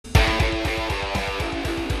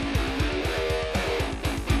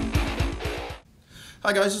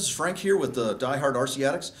Hi guys, this is Frank here with Die Hard RC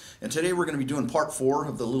Addicts, and today we're going to be doing part 4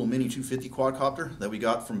 of the little mini 250 quadcopter that we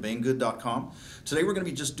got from Banggood.com. Today we're going to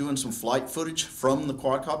be just doing some flight footage from the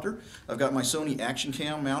quadcopter. I've got my Sony Action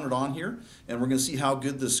Cam mounted on here, and we're going to see how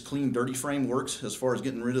good this clean dirty frame works as far as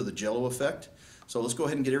getting rid of the jello effect. So let's go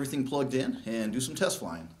ahead and get everything plugged in and do some test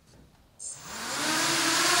flying.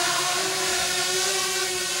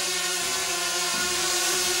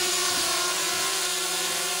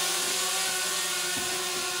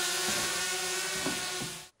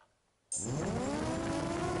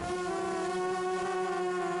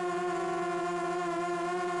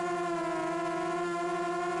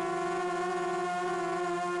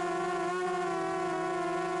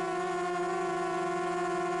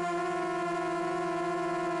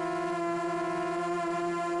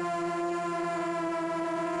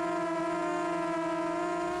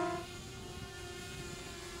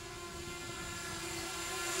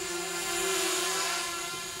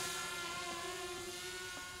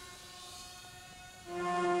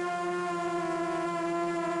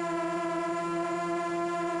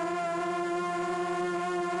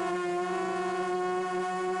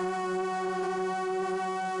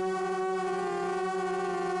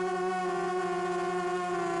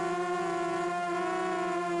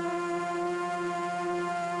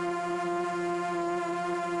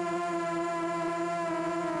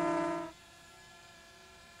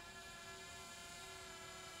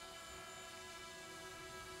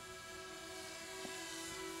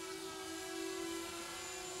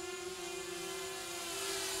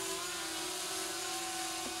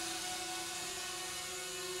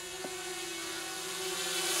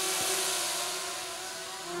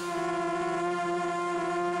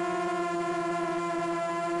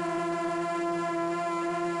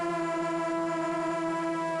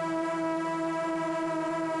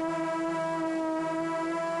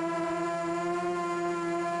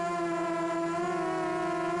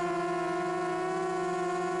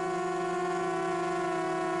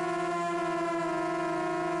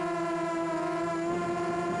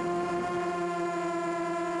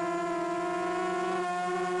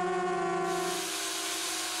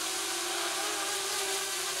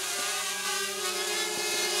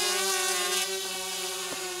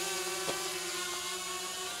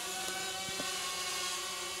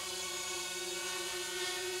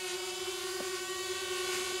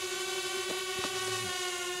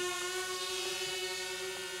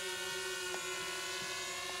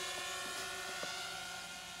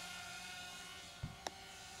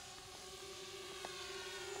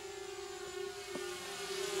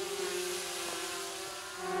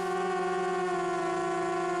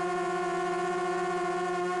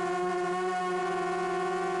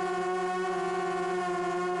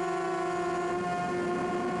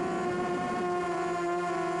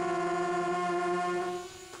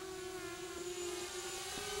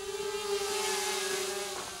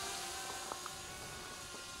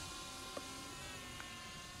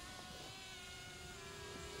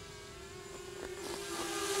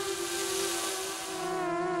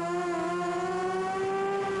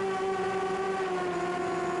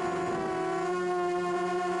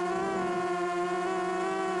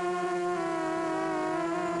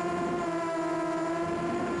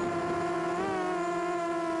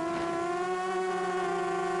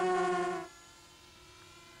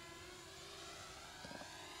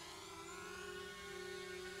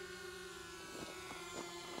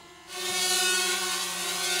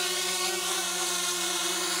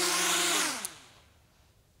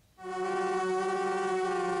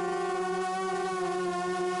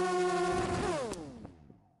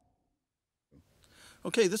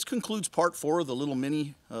 Okay, this concludes part 4 of the little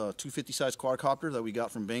mini 250 size quadcopter that we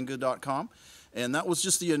got from Banggood.com. And that was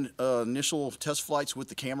just the initial test flights with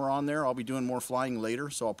the camera on there. I'll be doing more flying later,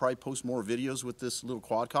 so I'll probably post more videos with this little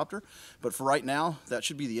quadcopter. But for right now, that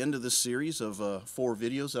should be the end of this series of 4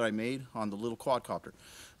 videos that I made on the little quadcopter.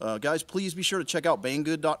 Guys, please be sure to check out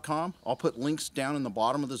Banggood.com. I'll put links down in the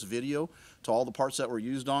bottom of this video to all the parts that were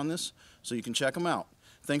used on this, so you can check them out.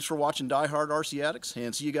 Thanks for watching Die Hard RC Addicts,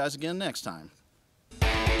 and see you guys again next time.